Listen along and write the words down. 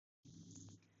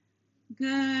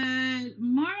Good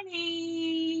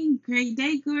morning. Great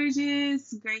day,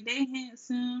 gorgeous. Great day,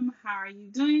 handsome. How are you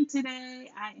doing today?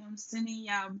 I am sending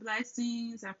y'all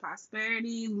blessings and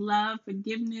prosperity, love,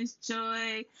 forgiveness,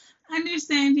 joy,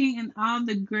 understanding, and all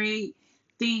the great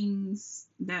things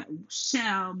that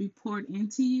shall be poured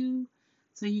into you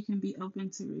so you can be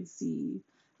open to receive.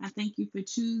 I thank you for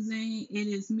choosing. It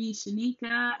is me, Shanekia.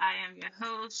 I am your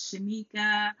host,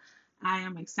 Shanekia. I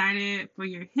am excited for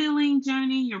your healing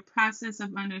journey, your process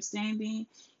of understanding,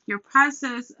 your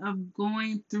process of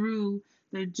going through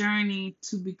the journey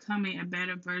to becoming a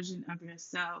better version of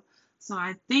yourself. So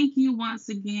I thank you once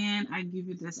again. I give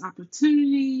you this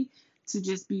opportunity to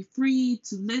just be free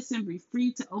to listen, be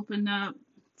free to open up,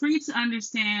 free to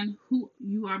understand who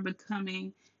you are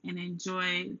becoming and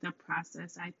enjoy the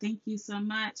process. I thank you so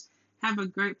much. Have a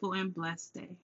grateful and blessed day.